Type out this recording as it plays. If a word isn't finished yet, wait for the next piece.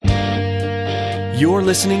You're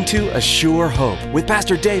listening to A Sure Hope with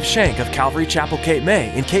Pastor Dave Shank of Calvary Chapel, Cape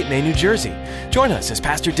May in Cape May, New Jersey. Join us as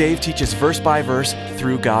Pastor Dave teaches verse by verse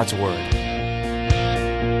through God's Word.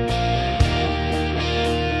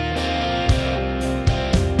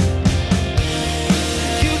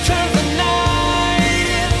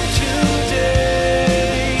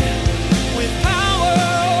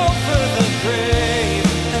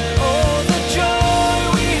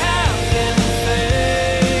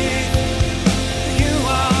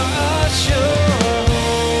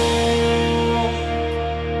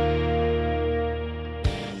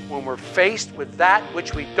 Faced with that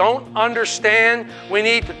which we don't understand, we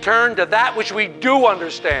need to turn to that which we do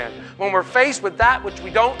understand. When we're faced with that which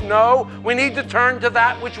we don't know, we need to turn to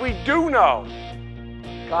that which we do know.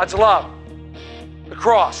 God's love, the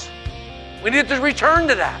cross. We need to return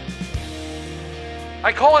to that.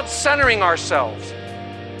 I call it centering ourselves,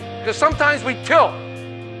 because sometimes we tilt.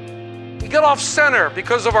 We get off center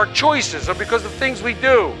because of our choices or because of things we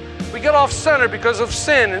do. We get off center because of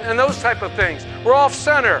sin and those type of things. We're off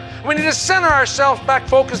center. We need to center ourselves back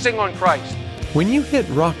focusing on Christ. When you hit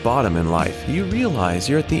rock bottom in life, you realize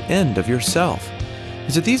you're at the end of yourself.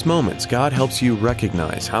 It's at these moments God helps you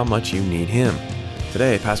recognize how much you need Him.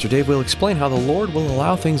 Today, Pastor Dave will explain how the Lord will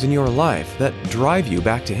allow things in your life that drive you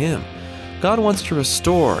back to Him. God wants to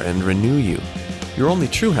restore and renew you. Your only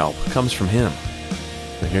true help comes from Him.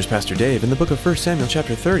 And here's Pastor Dave in the book of 1 Samuel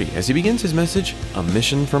chapter 30 as he begins his message, A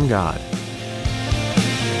Mission from God.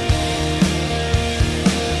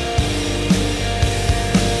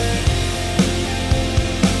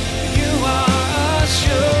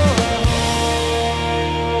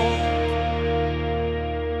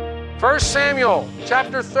 First Samuel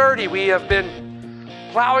chapter 30, we have been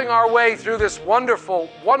plowing our way through this wonderful,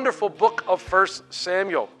 wonderful book of 1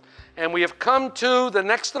 Samuel. And we have come to the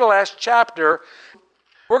next to the last chapter.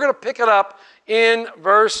 We're going to pick it up in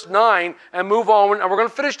verse 9 and move on, and we're going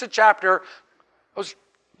to finish the chapter. I was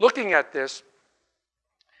looking at this,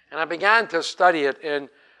 and I began to study it, and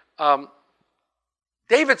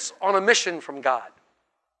David's on a mission from God.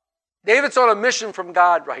 David's on a mission from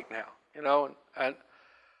God right now, you know, and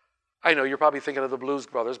I know you're probably thinking of the Blues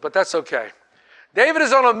Brothers, but that's okay. David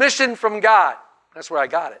is on a mission from God. That's where I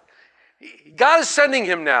got it. God is sending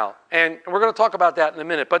him now, and we're going to talk about that in a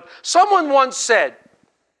minute. But someone once said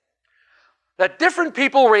that different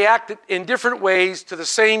people react in different ways to the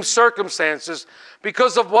same circumstances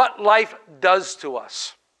because of what life does to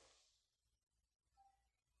us.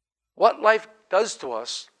 What life does to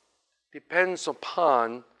us depends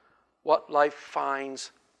upon what life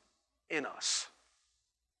finds in us.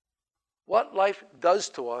 What life does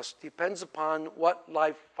to us depends upon what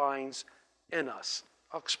life finds in us.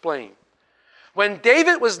 I'll explain. When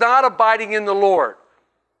David was not abiding in the Lord,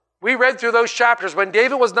 we read through those chapters when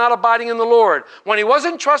David was not abiding in the Lord, when he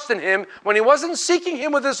wasn't trusting Him, when he wasn't seeking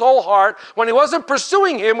Him with his whole heart, when he wasn't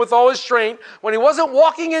pursuing Him with all his strength, when he wasn't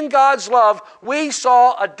walking in God's love, we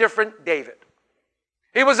saw a different David.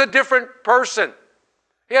 He was a different person.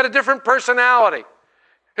 He had a different personality.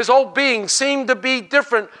 His whole being seemed to be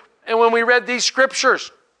different. And when we read these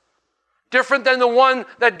scriptures, different than the one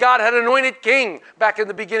that God had anointed king back in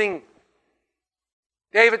the beginning.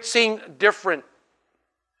 David seemed different.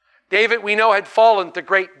 David, we know, had fallen to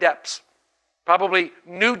great depths, probably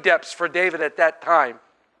new depths for David at that time.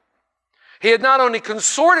 He had not only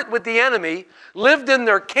consorted with the enemy, lived in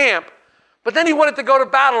their camp, but then he wanted to go to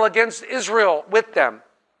battle against Israel with them.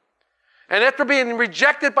 And after being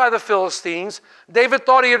rejected by the Philistines, David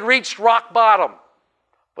thought he had reached rock bottom,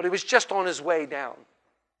 but he was just on his way down.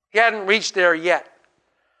 He hadn't reached there yet.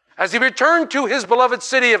 As he returned to his beloved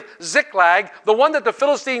city of Ziklag, the one that the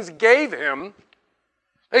Philistines gave him,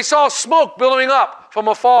 they saw smoke billowing up from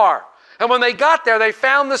afar. And when they got there, they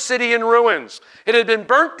found the city in ruins. It had been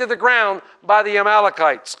burnt to the ground by the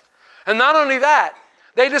Amalekites. And not only that,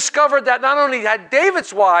 they discovered that not only had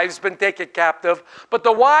David's wives been taken captive, but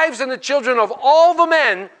the wives and the children of all the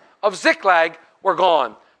men of Ziklag were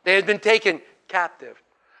gone. They had been taken captive.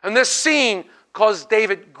 And this scene caused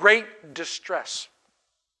David great distress.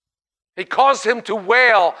 It caused him to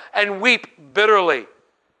wail and weep bitterly,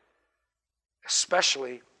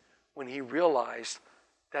 especially when he realized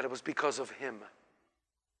that it was because of him.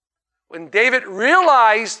 When David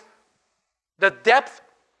realized the depth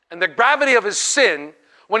and the gravity of his sin,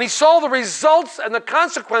 when he saw the results and the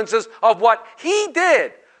consequences of what he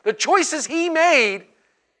did, the choices he made,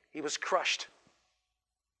 he was crushed.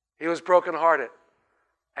 He was brokenhearted.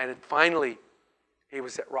 And finally, he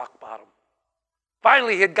was at rock bottom.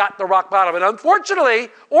 Finally, he had got to rock bottom. And unfortunately,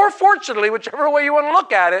 or fortunately, whichever way you want to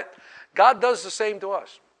look at it, God does the same to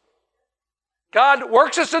us. God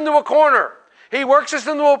works us into a corner. He works us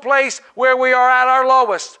into a place where we are at our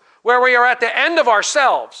lowest, where we are at the end of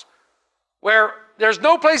ourselves, where there's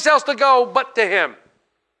no place else to go but to Him.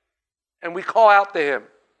 And we call out to Him.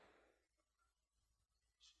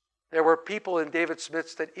 There were people in David's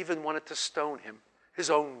midst that even wanted to stone him. His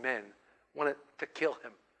own men wanted to kill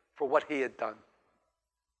him for what he had done.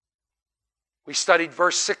 We studied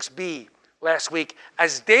verse 6b last week.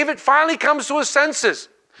 As David finally comes to his senses,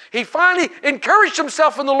 he finally encouraged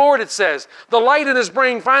himself in the Lord, it says. The light in his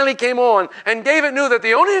brain finally came on, and David knew that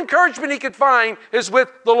the only encouragement he could find is with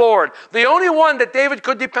the Lord. The only one that David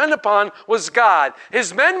could depend upon was God.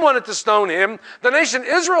 His men wanted to stone him. The nation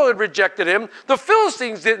Israel had rejected him. The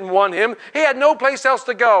Philistines didn't want him. He had no place else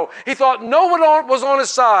to go. He thought no one was on his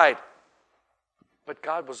side. But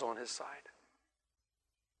God was on his side.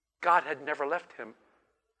 God had never left him.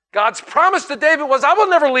 God's promise to David was, I will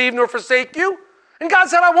never leave nor forsake you. And God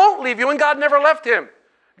said, I won't leave you, and God never left him.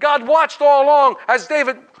 God watched all along as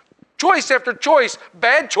David, choice after choice,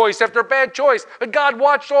 bad choice after bad choice, but God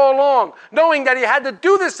watched all along, knowing that he had to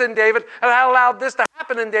do this in David and had allowed this to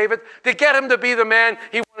happen in David to get him to be the man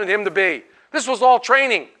he wanted him to be. This was all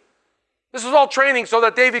training. This was all training so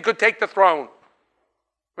that David could take the throne.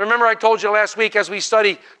 Remember I told you last week as we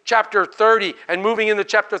study chapter 30 and moving into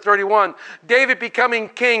chapter 31, David becoming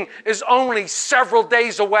king is only several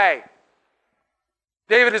days away.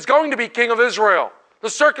 David is going to be king of Israel. The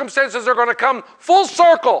circumstances are going to come full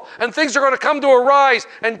circle, and things are going to come to a rise,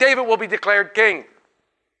 and David will be declared king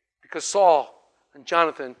because Saul and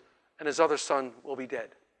Jonathan and his other son will be dead.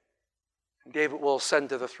 And David will ascend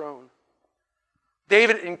to the throne.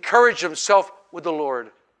 David encouraged himself with the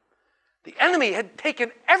Lord. The enemy had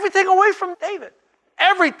taken everything away from David.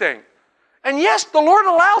 Everything. And yes, the Lord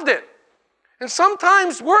allowed it. And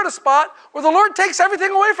sometimes we're at a spot where the Lord takes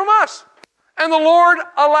everything away from us. And the Lord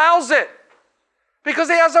allows it because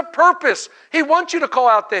He has a purpose. He wants you to call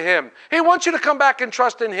out to Him. He wants you to come back and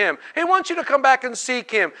trust in Him. He wants you to come back and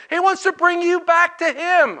seek Him. He wants to bring you back to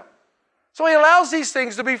Him. So He allows these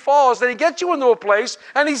things to befall us. And He gets you into a place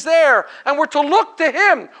and He's there. And we're to look to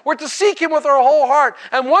Him. We're to seek Him with our whole heart.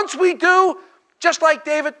 And once we do, just like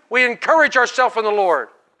David, we encourage ourselves in the Lord.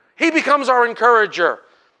 He becomes our encourager.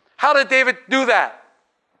 How did David do that?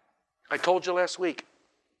 I told you last week.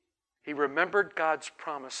 He remembered God's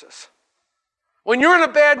promises. When you're in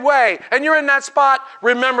a bad way and you're in that spot,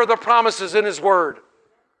 remember the promises in His Word.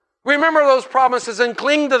 Remember those promises and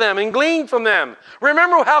cling to them and glean from them.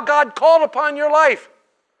 Remember how God called upon your life.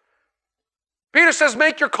 Peter says,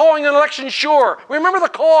 make your calling and election sure. Remember the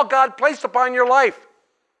call God placed upon your life.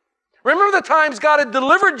 Remember the times God had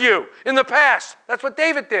delivered you in the past. That's what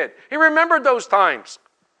David did. He remembered those times.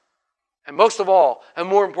 And most of all, and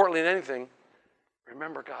more importantly than anything,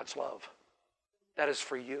 remember God's love. That is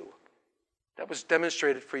for you. That was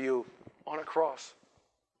demonstrated for you on a cross.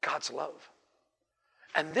 God's love.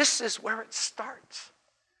 And this is where it starts.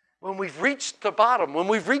 When we've reached the bottom, when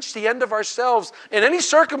we've reached the end of ourselves in any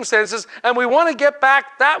circumstances, and we want to get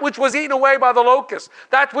back that which was eaten away by the locust,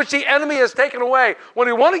 that which the enemy has taken away, when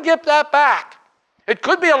we want to get that back, it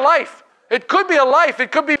could be a life. It could be a life.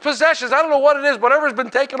 It could be possessions. I don't know what it is, whatever's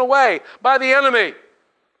been taken away by the enemy.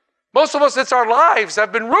 Most of us, it's our lives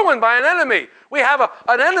have been ruined by an enemy. We have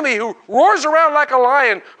an enemy who roars around like a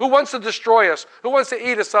lion, who wants to destroy us, who wants to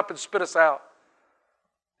eat us up and spit us out.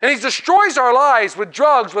 And he destroys our lives with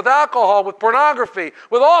drugs, with alcohol, with pornography,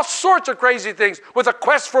 with all sorts of crazy things, with a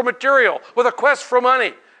quest for material, with a quest for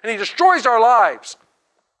money. And he destroys our lives.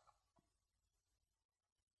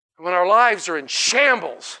 And when our lives are in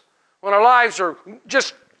shambles, when our lives are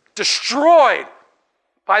just destroyed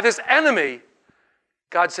by this enemy,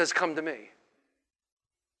 God says, come to me,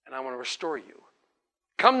 and I want to restore you.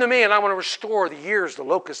 Come to me, and I want to restore the years the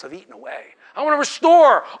locusts have eaten away. I want to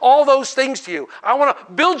restore all those things to you. I want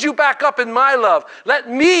to build you back up in my love. Let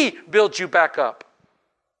me build you back up.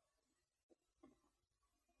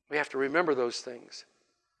 We have to remember those things.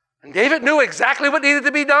 And David knew exactly what needed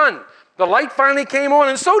to be done. The light finally came on,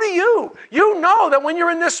 and so do you. You know that when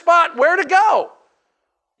you're in this spot, where to go.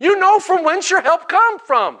 You know from whence your help comes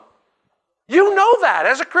from. You know that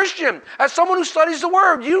as a Christian, as someone who studies the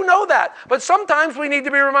Word, you know that. But sometimes we need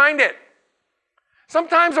to be reminded.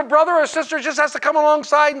 Sometimes a brother or a sister just has to come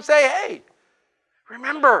alongside and say, hey,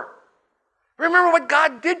 remember what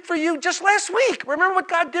God did for you just last week. Remember what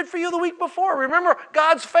God did for you the week before. Remember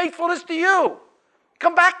God's faithfulness to you.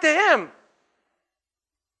 Come back to Him.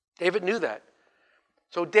 David knew that.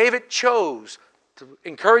 So David chose to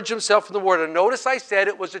encourage himself in the Word. And notice I said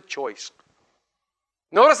it was a choice.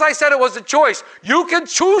 Notice I said it was a choice. You can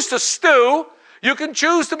choose to stew. You can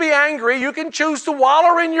choose to be angry. You can choose to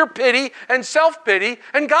wallow in your pity and self-pity,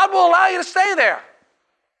 and God will allow you to stay there.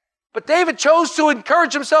 But David chose to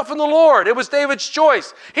encourage himself in the Lord. It was David's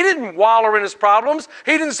choice. He didn't wallow in his problems.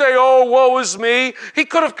 He didn't say, oh, woe is me. He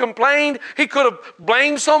could have complained. He could have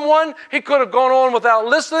blamed someone. He could have gone on without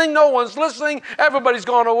listening. No one's listening. Everybody's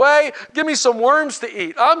gone away. Give me some worms to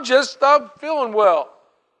eat. I'm feeling well.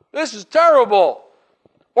 This is terrible.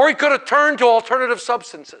 Or he could have turned to alternative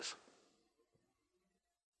substances.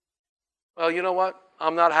 Well, you know what?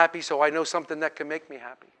 I'm not happy, so I know something that can make me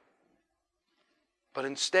happy. But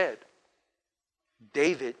instead,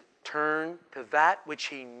 David turned to that which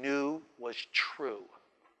he knew was true.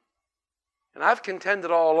 And I've contended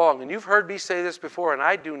all along, and you've heard me say this before, and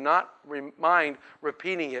I do not mind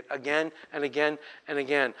repeating it again and again and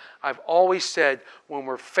again. I've always said, when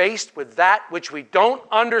we're faced with that which we don't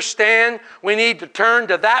understand, we need to turn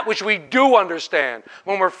to that which we do understand.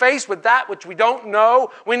 When we're faced with that which we don't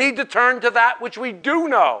know, we need to turn to that which we do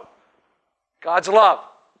know. God's love,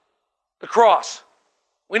 the cross.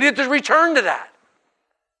 We need to return to that.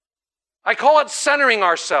 I call it centering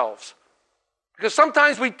ourselves, because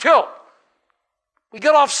sometimes we tilt. We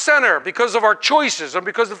get off center because of our choices or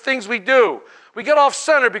because of things we do. We get off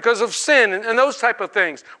center because of sin and those type of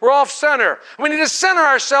things. We're off center. We need to center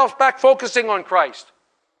ourselves back focusing on Christ.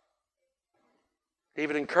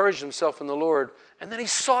 David encouraged himself in the Lord, and then he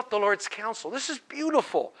sought the Lord's counsel. This is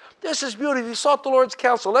beautiful. This is beautiful. He sought the Lord's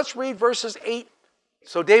counsel. Let's read verses 8.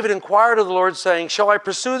 So David inquired of the Lord, saying, shall I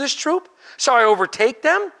pursue this troop? Shall I overtake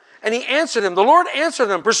them? And he answered him, the Lord answered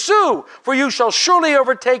him, pursue, for you shall surely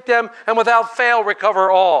overtake them and without fail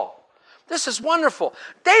recover all. This is wonderful.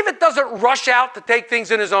 David doesn't rush out to take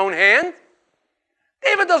things in his own hand.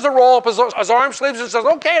 David doesn't roll up his arm sleeves and says,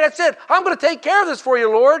 okay, that's it. I'm going to take care of this for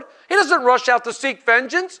you, Lord. He doesn't rush out to seek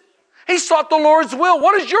vengeance. He sought the Lord's will.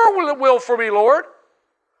 What is your will for me, Lord?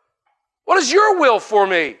 What is your will for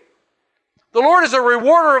me? The Lord is a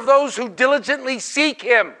rewarder of those who diligently seek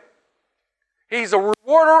Him. He's a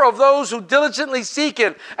rewarder of those who diligently seek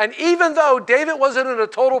Him. And even though David wasn't in a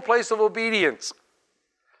total place of obedience,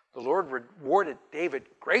 the Lord rewarded David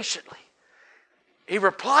graciously. He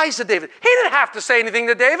replies to David. He didn't have to say anything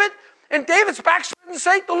to David. In David's backslidden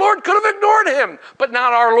sake, the Lord could have ignored him, but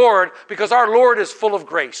not our Lord, because our Lord is full of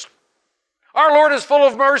grace. Our Lord is full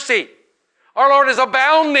of mercy. Our Lord is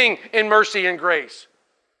abounding in mercy and grace.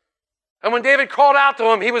 And when David called out to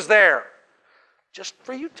him, He was there. Just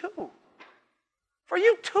for you too. For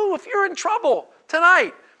you too, if you're in trouble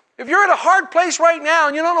tonight, if you're in a hard place right now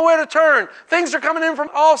and you don't know where to turn, things are coming in from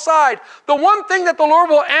all sides, the one thing that the Lord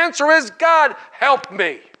will answer is, God, help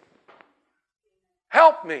me.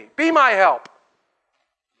 Help me. Be my help.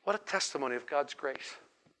 What a testimony of God's grace.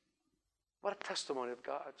 What a testimony of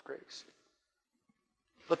God's grace.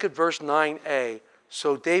 Look at verse 9a.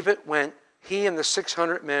 So David went, he and the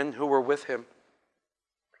 600 men who were with him.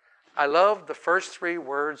 I love the first three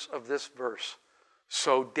words of this verse.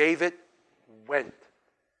 So David went.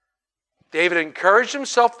 David encouraged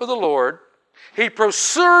himself for the Lord. He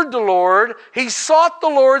pursued the Lord. He sought the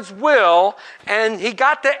Lord's will. And he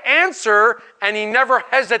got the answer, and he never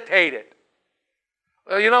hesitated.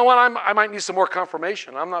 You know what? I might need some more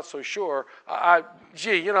confirmation. I'm not so sure. Is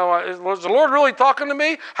the Lord really talking to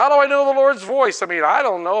me? How do I know the Lord's voice? I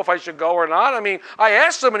don't know if I should go or not. I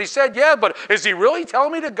asked him, and he said, yeah, but is he really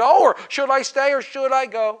telling me to go? Or should I stay or should I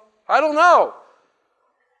go? I don't know.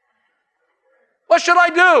 What should I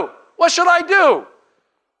do? What should I do?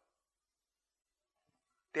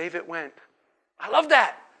 David went. I love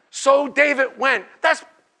that. So David went. That's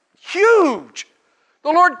huge. The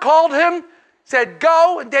Lord called him, said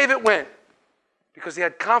go, and David went. Because he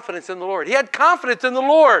had confidence in the Lord. He had confidence in the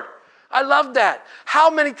Lord. I love that. How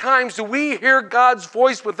many times do we hear God's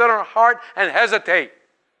voice within our heart and hesitate?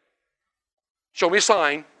 Show me a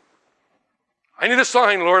sign. I need a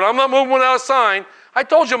sign, Lord. I'm not moving without a sign. I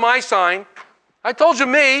told you my sign. I told you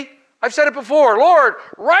me. I've said it before. Lord,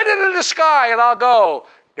 write it in the sky and I'll go.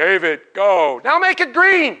 David, go. Now make it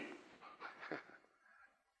green.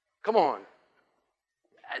 Come on.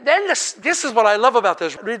 Then this is what I love about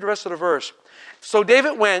this. Read the rest of the verse. So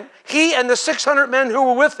David went, he and the 600 men who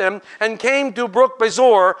were with him, and came to Brook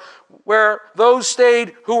Bezor, where those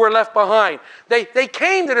stayed who were left behind. They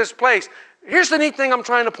came to this place. Here's the neat thing I'm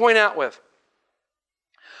trying to point out with.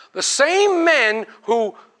 The same men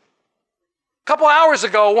who a couple hours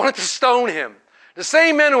ago wanted to stone him, the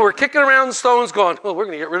same men who were kicking around the stones going, oh, we're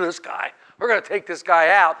going to get rid of this guy. We're going to take this guy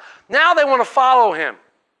out. Now they want to follow him.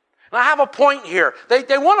 And I have a point here.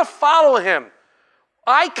 They want to follow him.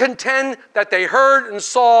 I contend that they heard and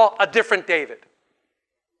saw a different David.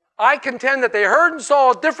 I contend that they heard and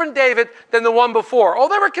saw a different David than the one before. Oh,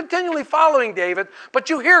 they were continually following David, but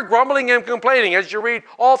you hear grumbling and complaining as you read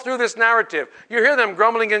all through this narrative. You hear them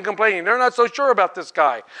grumbling and complaining. They're not so sure about this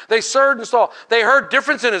guy. They heard and saw. They heard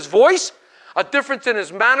difference in his voice, a difference in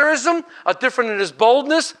his mannerism, a difference in his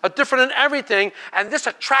boldness, a difference in everything, and this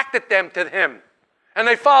attracted them to him. And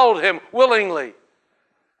they followed him willingly.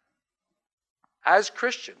 As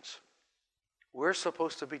Christians, we're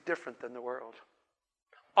supposed to be different than the world.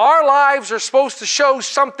 Our lives are supposed to show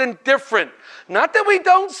something different. Not that we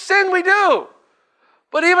don't sin, we do.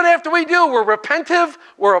 But even after we do, we're repentive,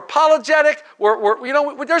 we're apologetic,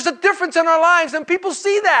 there's a difference in our lives, and people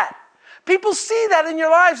see that. People see that in your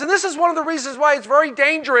lives, and this is one of the reasons why it's very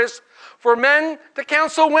dangerous for men to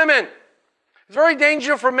counsel women. It's very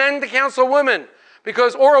dangerous for men to counsel women.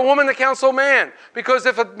 Or a woman to counsel a man. Because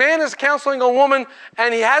if a man is counseling a woman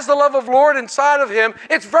and he has the love of the Lord inside of him,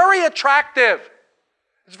 it's very attractive.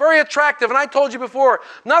 It's very attractive. And I told you before,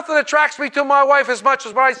 nothing attracts me to my wife as much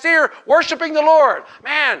as when I see her worshiping the Lord.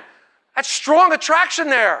 Man, that's strong attraction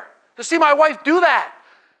there, to see my wife do that.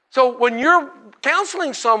 So when you're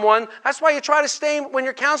counseling someone, that's why you try to stay when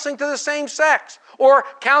you're counseling to the same sex, or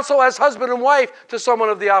counsel as husband and wife to someone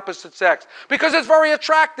of the opposite sex, because it's very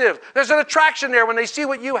attractive. There's an attraction there when they see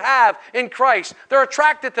what you have in Christ. They're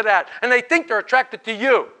attracted to that, and they think they're attracted to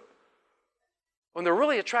you when they're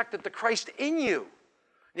really attracted to Christ in you.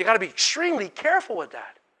 You got to be extremely careful with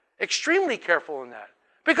that. Extremely careful in that,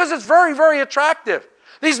 because it's very, very attractive.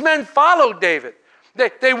 These men followed David.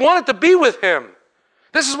 They wanted to be with him.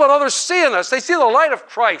 This is what others see in us. They see the light of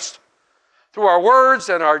Christ through our words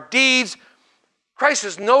and our deeds. Christ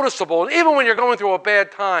is noticeable, and even when you're going through a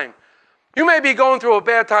bad time. You may be going through a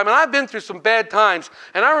bad time, and I've been through some bad times,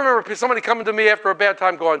 and I remember somebody coming to me after a bad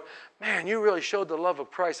time going, man, you really showed the love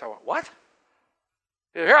of Christ. I went, what?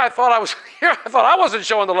 Here I thought I wasn't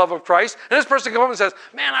showing the love of Christ, and this person comes up and says,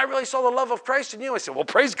 man, I really saw the love of Christ in you. I said, well,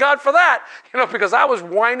 praise God for that, because I was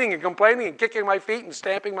whining and complaining and kicking my feet and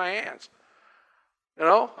stamping my hands.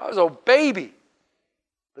 I was a baby.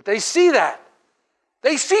 But they see that.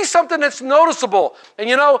 They see something that's noticeable. And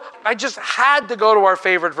I just had to go to our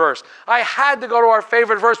favorite verse. I had to go to our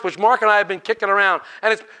favorite verse, which Mark and I have been kicking around.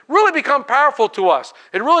 And it's really become powerful to us.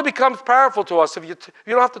 It really becomes powerful to us. If you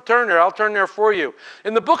don't have to turn there, I'll turn there for you.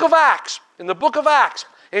 In the book of Acts,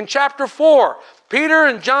 in chapter 4, Peter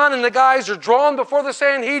and John and the guys are drawn before the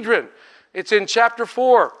Sanhedrin. It's in chapter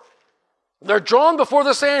 4. They're drawn before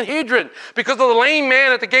the Sanhedrin because of the lame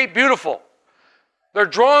man at the gate beautiful. They're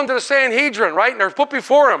drawn to the Sanhedrin, right? And they're put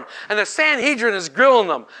before him. And the Sanhedrin is grilling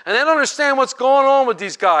them. And they don't understand what's going on with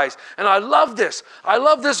these guys. And I love this. I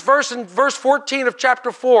love this verse in verse 14 of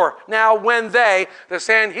chapter 4. Now when they, the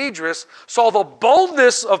Sanhedrin, saw the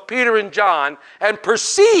boldness of Peter and John and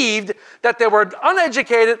perceived that they were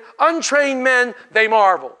uneducated, untrained men, they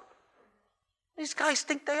marveled. These guys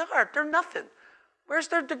think they are. They're nothing. Where's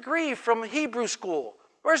their degree from Hebrew school?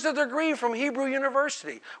 Where's their degree from Hebrew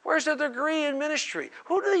University? Where's their degree in ministry?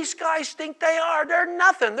 Who do these guys think they are? They're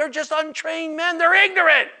nothing. They're just untrained men. They're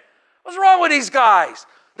ignorant. What's wrong with these guys?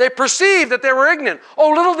 They perceived that they were ignorant.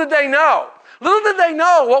 Oh, little did they know. Little did they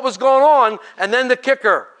know what was going on. And then the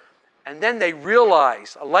kicker. And then they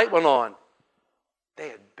realized, a light went on. They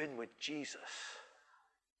had been with Jesus.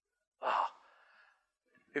 Oh.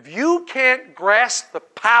 If you can't grasp the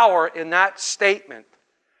power in that statement,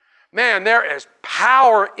 man, there is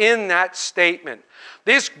power in that statement.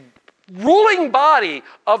 This ruling body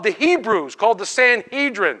of the Hebrews called the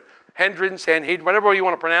Sanhedrin, whatever you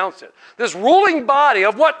want to pronounce it. This ruling body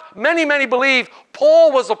of what many believe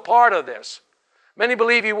Paul was a part of this. Many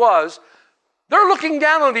believe he was. They're looking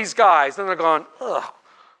down on these guys and they're going, ugh.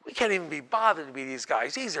 We can't even be bothered to be these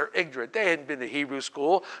guys. These are ignorant. They hadn't been to Hebrew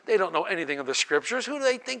school. They don't know anything of the scriptures. Who do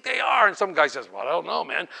they think they are? And some guy says, well, I don't know,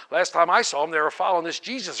 man. Last time I saw them, they were following this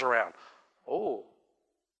Jesus around. Oh,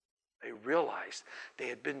 they realized they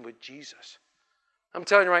had been with Jesus. I'm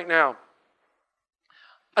telling you right now,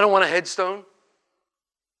 I don't want a headstone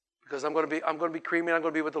because I'm going to be cremated. I'm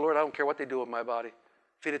going to be with the Lord. I don't care what they do with my body.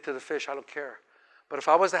 Feed it to the fish. I don't care. But if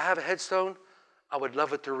I was to have a headstone, I would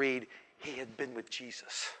love it to read, he had been with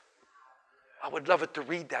Jesus. I would love it to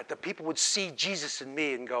read that. That people would see Jesus in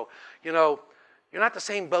me and go, you're not the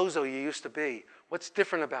same bozo you used to be. What's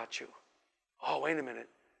different about you? Oh, wait a minute.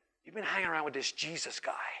 You've been hanging around with this Jesus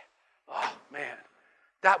guy. Oh, man.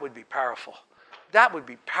 That would be powerful. That would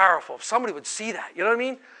be powerful. If somebody would see that, you know what I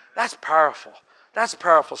mean? That's powerful. That's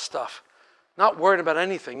powerful stuff. Not worrying about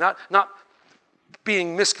anything. Not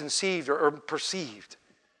being misconceived or perceived.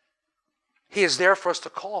 He is there for us to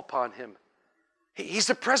call upon him. He's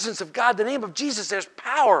the presence of God. The name of Jesus, there's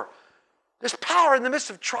power. There's power in the midst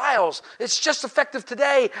of trials. It's just effective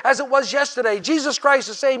today as it was yesterday. Jesus Christ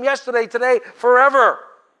the same yesterday, today, forever.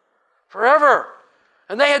 Forever.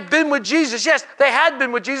 And they had been with Jesus. Yes, they had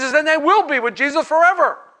been with Jesus, and they will be with Jesus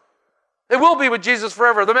forever. They will be with Jesus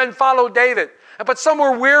forever. The men followed David. But some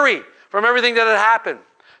were weary from everything that had happened.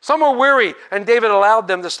 Some were weary, and David allowed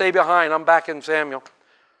them to stay behind. I'm back in Samuel.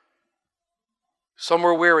 Some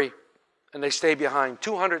were weary, and they stayed behind.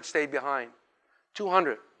 200 stayed behind.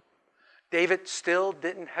 200. David still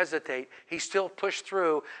didn't hesitate. He still pushed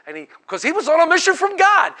through, and because he was on a mission from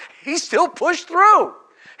God, he still pushed through.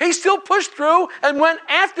 He still pushed through and went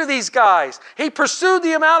after these guys. He pursued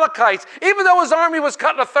the Amalekites, even though his army was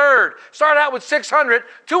cut in a third. Started out with 600,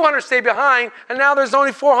 200 stayed behind, and now there's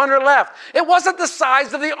only 400 left. It wasn't the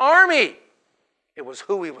size of the army. It was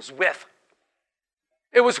who he was with.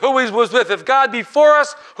 It was who he was with. If God be for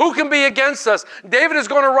us, who can be against us? David is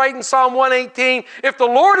going to write in Psalm 118, if the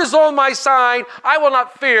Lord is on my side, I will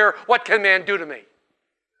not fear what can man do to me.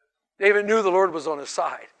 David knew the Lord was on his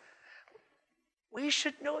side. We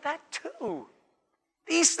should know that too.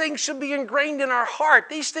 These things should be ingrained in our heart.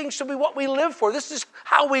 These things should be what we live for. This is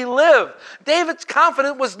how we live. David's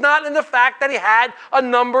confidence was not in the fact that he had a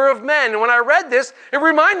number of men. And when I read this, it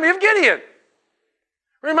reminded me of Gideon.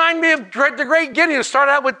 Remind me of the great Gideon who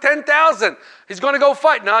started out with 10,000. He's going to go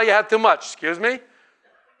fight. No, you have too much. Excuse me?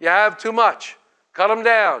 You have too much. Cut him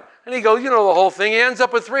down. And he goes, you know the whole thing. He ends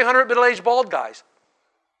up with 300 middle-aged bald guys.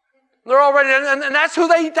 They're already, and that's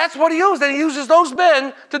what he used. And he uses those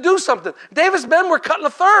men to do something. David's men were cut in a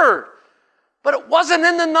third. But it wasn't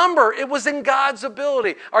in the number. It was in God's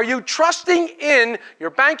ability. Are you trusting in your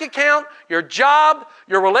bank account, your job,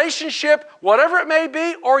 your relationship, whatever it may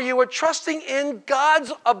be, or you are trusting in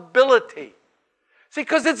God's ability? See,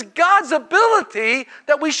 because it's God's ability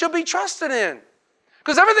that we should be trusting in.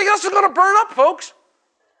 Because everything else is going to burn up, folks.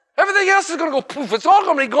 Everything else is going to go poof. It's all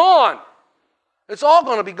going to be gone. It's all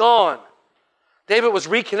going to be gone. David was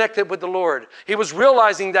reconnected with the Lord. He was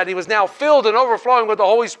realizing that he was now filled and overflowing with the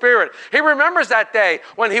Holy Spirit. He remembers that day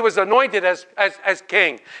when he was anointed as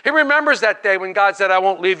king. He remembers that day when God said, I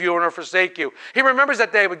won't leave you nor forsake you. He remembers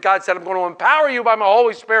that day when God said, I'm going to empower you by my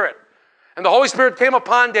Holy Spirit. And the Holy Spirit came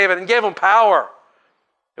upon David and gave him power.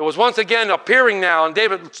 It was once again appearing now, and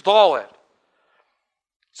David saw it.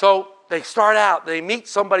 So they start out, they meet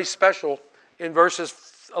somebody special in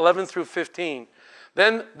verses 11 through 15.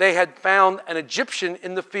 Then they had found an Egyptian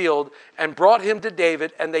in the field and brought him to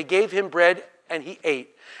David, and they gave him bread, and he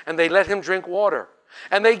ate, and they let him drink water.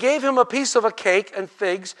 And they gave him a piece of a cake and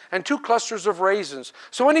figs and 2 clusters of raisins.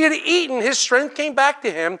 So when he had eaten, his strength came back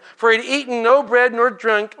to him, for he had eaten no bread nor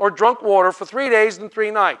drunk water for 3 days and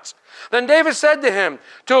 3 nights. Then David said to him,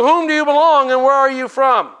 to whom do you belong, and where are you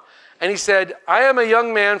from? And he said, I am a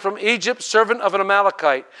young man from Egypt, servant of an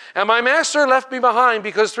Amalekite. And my master left me behind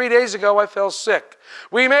because 3 days ago I fell sick.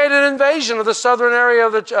 We made an invasion of the southern area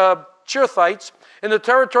of the Cherethites in the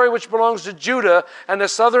territory which belongs to Judah and the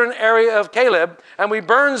southern area of Caleb, and we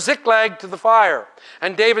burned Ziklag to the fire.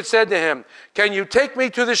 And David said to him, can you take me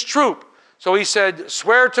to this troop? So he said,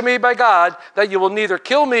 swear to me by God that you will neither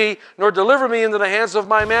kill me nor deliver me into the hands of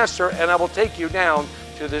my master, and I will take you down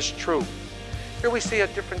to this troop. Here we see a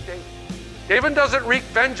different David. David doesn't wreak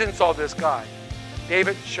vengeance on this guy.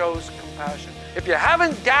 David shows compassion. If you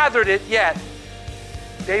haven't gathered it yet,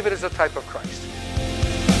 David is a type of Christ.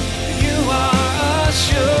 You are a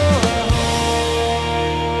sure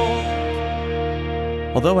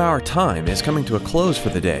hope. Although our time is coming to a close for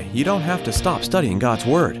the day, you don't have to stop studying God's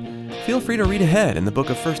Word. Feel free to read ahead in the book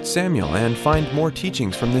of 1 Samuel and find more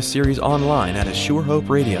teachings from this series online at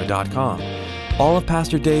AssureHoperadio.com. All of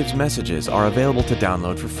Pastor Dave's messages are available to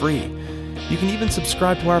download for free. You can even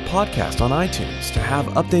subscribe to our podcast on iTunes to have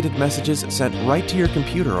updated messages sent right to your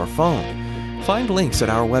computer or phone. Find links at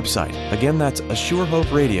our website. Again, that's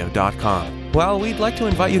AssureHoperadio.com. While we'd like to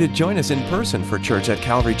invite you to join us in person for church at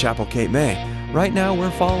Calvary Chapel, Cape May, right now we're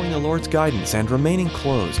following the Lord's guidance and remaining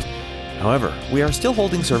closed. However, we are still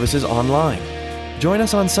holding services online. Join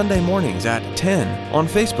us on Sunday mornings at 10 on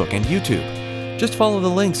Facebook and YouTube. Just follow the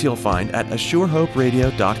links you'll find at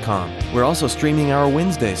AssureHoperadio.com. We're also streaming our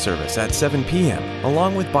Wednesday service at 7 p.m.,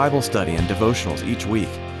 along with Bible study and devotionals each week.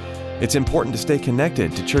 It's important to stay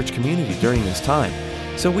connected to church community during this time,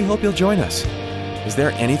 so we hope you'll join us. Is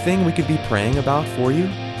there anything we could be praying about for you?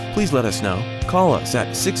 Please let us know. Call us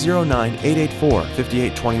at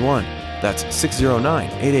 609-884-5821. That's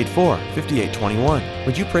 609-884-5821.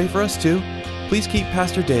 Would you pray for us too? Please keep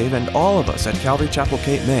Pastor Dave and all of us at Calvary Chapel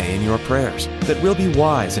Cape May in your prayers, that we'll be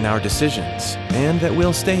wise in our decisions, and that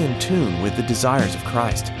we'll stay in tune with the desires of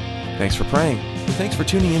Christ. Thanks for praying, and thanks for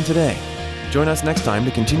tuning in today. Join us next time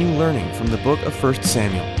to continue learning from the book of 1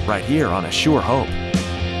 Samuel, right here on A Sure Hope.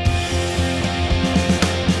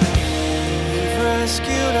 You've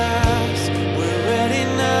rescued us.